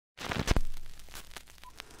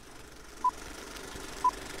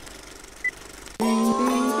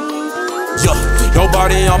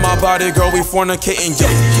my body, girl, we fornicating,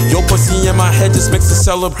 yeah. Your pussy in my head just makes a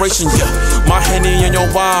celebration, yeah. My Henny and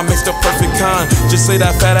your wine makes the perfect kind. Just say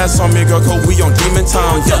that fat ass on me, girl, cause we on demon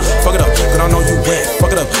time, yeah. Fuck it up, girl, I know you wet.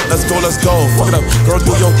 Fuck it up, let's go, let's go. Fuck it up, girl,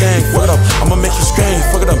 do your thing. Fuck it up, I'ma make you scream.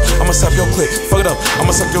 Fuck it up, I'ma slap your clit. Fuck it up,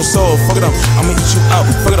 I'ma suck your soul. Fuck it up, I'ma eat you out.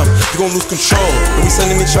 Fuck it up, you gon' lose control. And we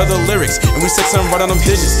sending each other lyrics, and we sexing right on them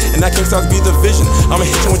digits. And that can't stop to be the vision. I'ma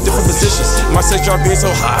hit you in different positions. My sex drive being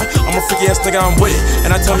so high, I'm a freaky ass nigga, I'm with it.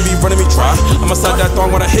 And I tell me be running me dry, I'ma slide that thong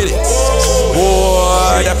when I hit it.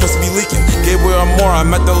 Boy, that pussy be leaking. Gateway or more, I'm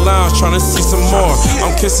at the lounge trying to see some more.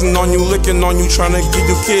 I'm kissing on you, licking on you, trying to give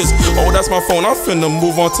you kiss. Oh, that's my phone, I'm finna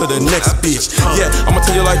move on to the next bitch. Yeah, I'ma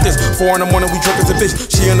tell you like this, 4 in the morning, we drunk as a bitch.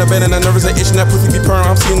 She in the bed and I nervous and itching, that pussy be purring,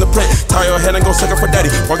 I'm seeing the plate. Tie your head and go suck her for daddy.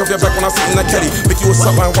 Walk off your back when I sit in that caddy. Make you a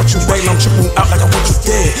suck, I want you waiting, I'm tripping out like I want you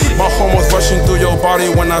dead. My hormones rushing through your body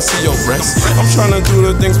when I see your breasts. I'm trying to do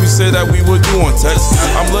the things we said that we would do on text.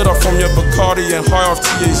 I'm lit off from your Bacardi and high off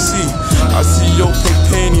THC. I see your pink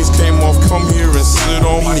panties came off, come here and sit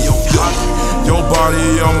on me. Your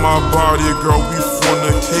body on my body, girl, we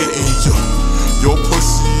fornicating. Your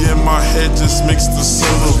pussy in my head just makes the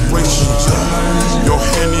celebration. Your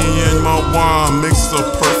Henny and my wine makes the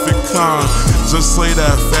perfect kind. Just lay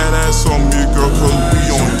that fat ass on me, girl, cause we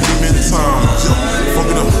on demon time. Fuck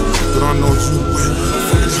it up, but I know you wet.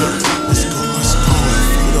 Fuck it up, let's go, let's go.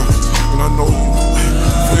 Fuck it up, and I know you